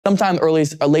sometime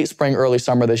late spring, early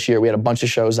summer this year, we had a bunch of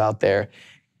shows out there.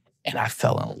 And I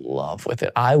fell in love with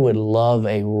it. I would love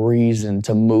a reason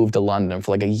to move to London for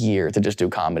like a year to just do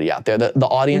comedy out there. The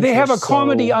audience. They have a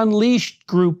Comedy Unleashed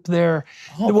group there.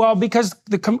 Oh. Well, because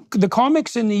the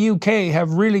comics in the UK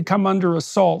have really come under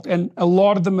assault, and a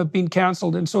lot of them have been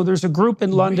canceled. And so there's a group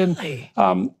in London. Really?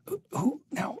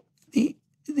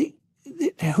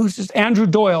 Who's this? Andrew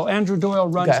Doyle. Andrew Doyle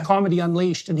runs Comedy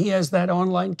Unleashed, and he has that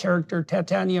online character,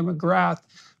 Titania McGrath,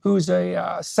 who's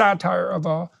a satire of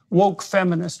a woke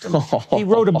feminist. And he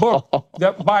wrote a book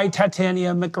by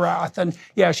Titania McGrath. And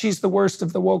yeah, she's the worst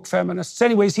of the woke feminists.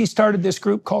 Anyways, he started this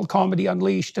group called Comedy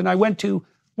Unleashed. And I went to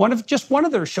one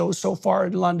of their shows so far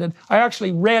in London. I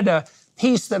actually read a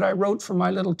piece that I wrote for my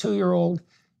little 2-year-old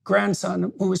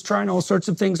grandson who was trying all sorts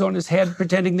of things on his head,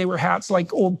 pretending they were hats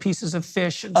like old pieces of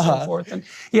fish and so forth. And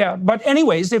yeah, but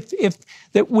anyways, if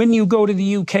that when you go to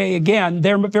the UK again,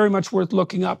 they're very much worth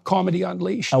looking up. Comedy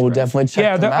Unleashed. I will definitely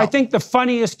check them out. I think the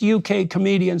funniest UK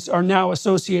comedians are now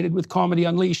associated with Comedy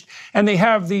Unleashed, and they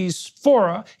have these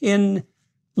fora in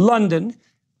London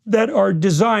that are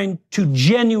designed to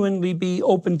genuinely be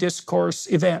open discourse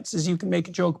events, as you can make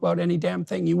a joke about any damn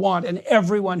thing you want, and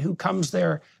everyone who comes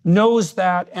there knows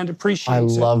that and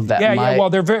appreciates it. I love that. Yeah,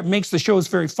 well, it makes the shows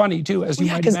very funny too, as you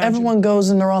might imagine. Because everyone goes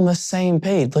and they're on the same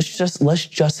page. Let's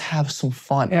just have some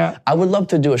fun. Yeah. I would love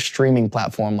to do a streaming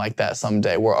platform like that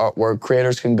someday, where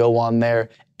creators can go on there.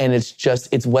 And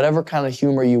it's whatever kind of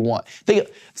humor you want.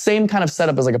 Same kind of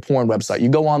setup as like a porn website. You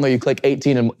go on there, you click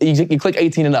 18 and you click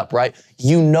 18 and up, right?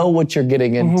 You know what you're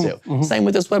getting into. Same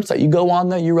with this website. You go on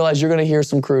there, you realize you're going to hear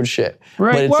some crude shit.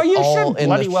 Right. Well, you should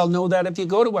bloody well know that if you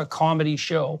go to a comedy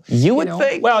show. You would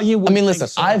think. Well, you would. I mean, listen.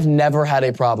 So. I've never had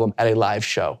a problem at a live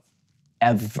show,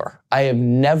 ever. I have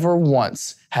never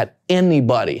once had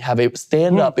anybody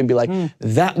stand up and be like,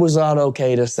 "That was not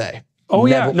okay to say." Oh,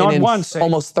 never. Yeah, not once.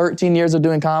 Almost 13 years of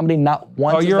doing comedy, not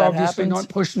once has you're that obviously happened. not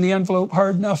pushing the envelope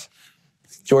hard enough.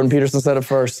 Jordan Peterson said it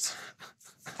first.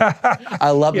 I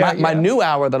love my new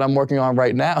hour that I'm working on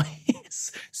right now.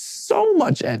 It's so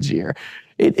much edgier.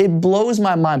 It blows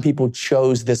my mind people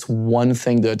chose this one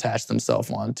thing to attach themselves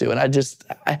onto. And I just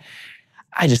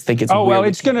think it's well, weird.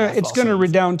 it's gonna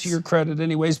redound to your credit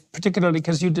anyways, particularly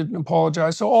because you didn't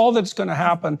apologize. So all that's gonna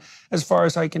happen, as far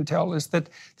as I can tell, is that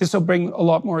this will bring a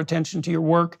lot more attention to your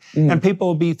work, and people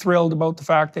will be thrilled about the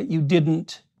fact that you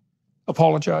didn't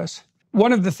apologize.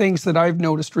 One of the things that I've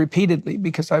noticed repeatedly,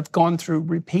 because I've gone through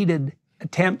repeated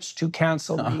attempts to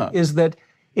cancel me, is that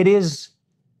it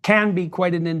can be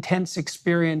quite an intense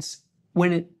experience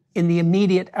when in the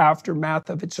immediate aftermath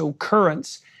of its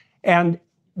occurrence, and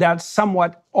that's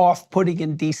somewhat off-putting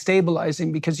and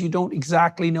destabilizing because you don't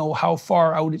exactly know how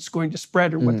far out it's going to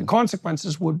spread or what the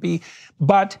consequences would be.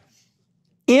 But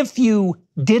if you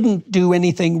didn't do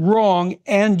anything wrong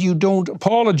and you don't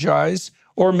apologize,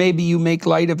 or maybe you make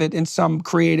light of it in some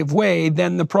creative way,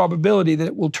 then the probability that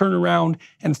it will turn around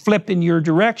and flip in your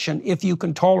direction, if you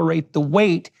can tolerate the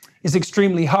weight, is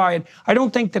extremely high. And I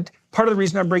don't think that, part of the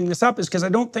reason I'm bringing this up is because I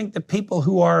don't think that people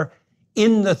who are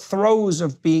in the throes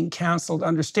of being canceled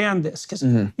understand this. Because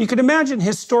you could imagine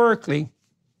historically,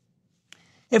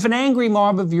 if an angry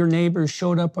mob of your neighbors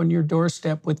showed up on your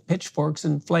doorstep with pitchforks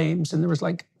and flames, and there was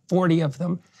like 40 of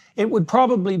them, it would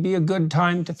probably be a good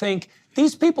time to think,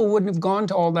 these people wouldn't have gone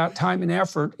to all that time and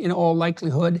effort, in all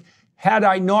likelihood, had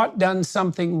I not done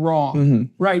something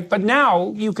wrong, right? But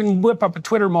now you can whip up a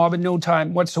Twitter mob in no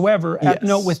time whatsoever,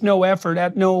 with no effort,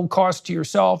 at no cost to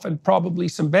yourself, and probably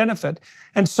some benefit.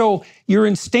 And so your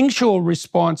instinctual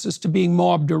responses to being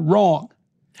mobbed are wrong.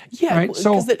 Yeah, right?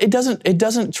 Because it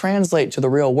doesn't translate to the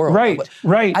real world.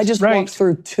 Right. I just walked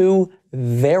through 2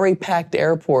 very packed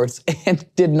airports and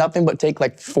did nothing but take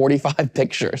like 45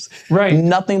 pictures. Right.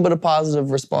 Nothing but a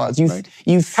positive response.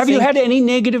 Have you had any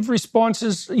negative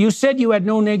responses? You said you had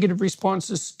no negative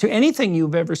responses to anything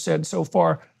you've ever said so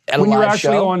far when you're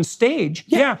actually on stage.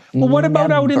 Yeah. Well, what about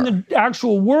out in the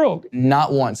actual world?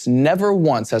 Not once. Never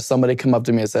once has somebody come up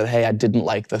to me and said, "Hey, I didn't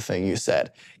like the thing you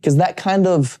said." Because that kind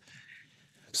of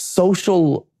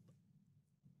social,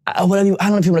 I don't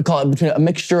know if you want to call it, between a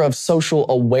mixture of social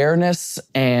awareness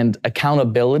and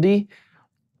accountability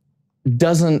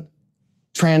doesn't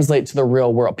translate to the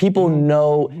real world. People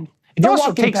know. It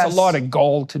also takes a lot of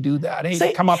gall to do that,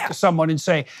 to come up to someone and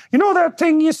say, you know that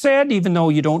thing you said, even though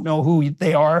you don't know who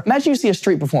they are. Imagine you see a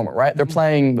street performer, right? They're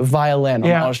playing violin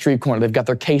on a street corner. They've got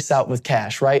their case out with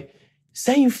cash, right?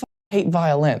 Say you hate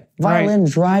violin. Violin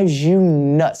drives you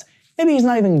nuts. Maybe he's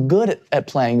not even good at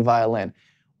playing violin.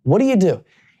 What do?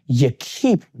 You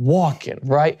keep walking,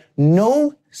 right?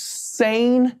 No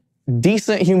sane,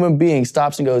 decent human being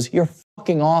stops and goes, "You're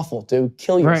fucking awful, dude.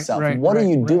 Kill yourself. What are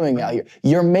you doing out here?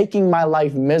 You're making my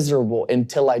life miserable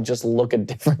until I just look a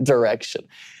different direction.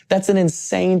 That's an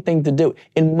insane thing to do.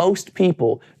 And most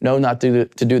people know not to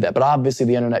do that. But obviously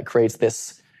the internet creates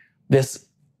this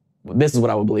is what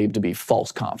I would believe to be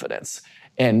false confidence.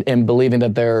 And believing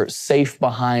that they're safe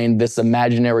behind this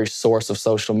imaginary source of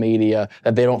social media,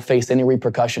 that they don't face any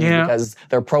repercussions because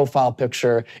their profile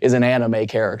picture is an anime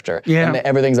character. And that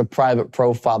everything's a private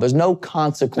profile. There's no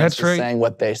consequence to saying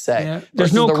what they say.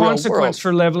 There's no consequence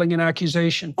for leveling an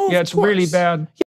accusation. It's really bad.